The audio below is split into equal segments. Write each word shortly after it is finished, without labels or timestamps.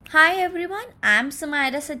Hi everyone, I'm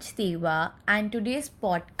Samaira Sachdeva and today's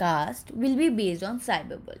podcast will be based on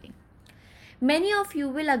cyberbullying. Many of you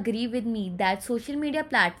will agree with me that social media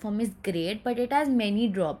platform is great but it has many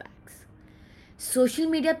drawbacks. Social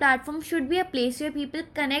media platform should be a place where people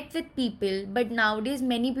connect with people, but nowadays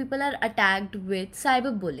many people are attacked with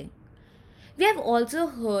cyberbullying. We have also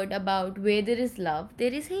heard about where there is love,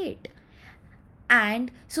 there is hate.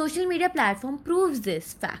 And social media platform proves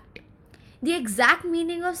this fact. The exact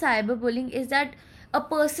meaning of cyberbullying is that a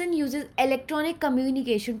person uses electronic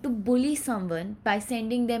communication to bully someone by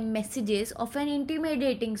sending them messages of an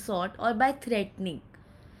intimidating sort or by threatening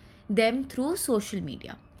them through social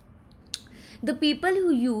media. The people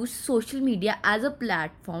who use social media as a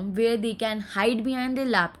platform where they can hide behind their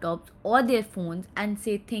laptops or their phones and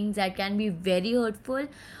say things that can be very hurtful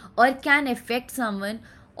or can affect someone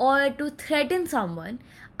or to threaten someone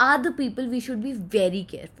are the people we should be very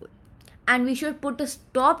careful, and we should put a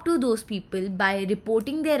stop to those people by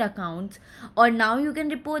reporting their accounts. Or now you can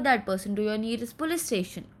report that person to your nearest police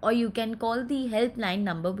station, or you can call the helpline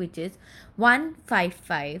number, which is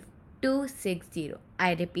 155 260.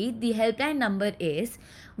 I repeat, the helpline number is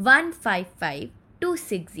 155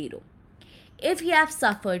 260. If you have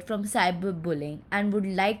suffered from cyberbullying and would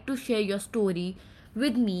like to share your story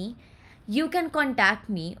with me, you can contact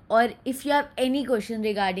me. Or if you have any question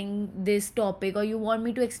regarding this topic or you want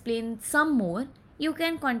me to explain some more, you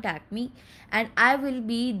can contact me and I will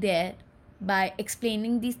be there by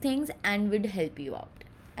explaining these things and would help you out.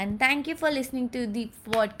 And thank you for listening to the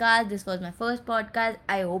podcast. This was my first podcast.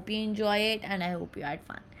 I hope you enjoy it and I hope you had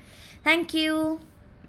fun. Thank you.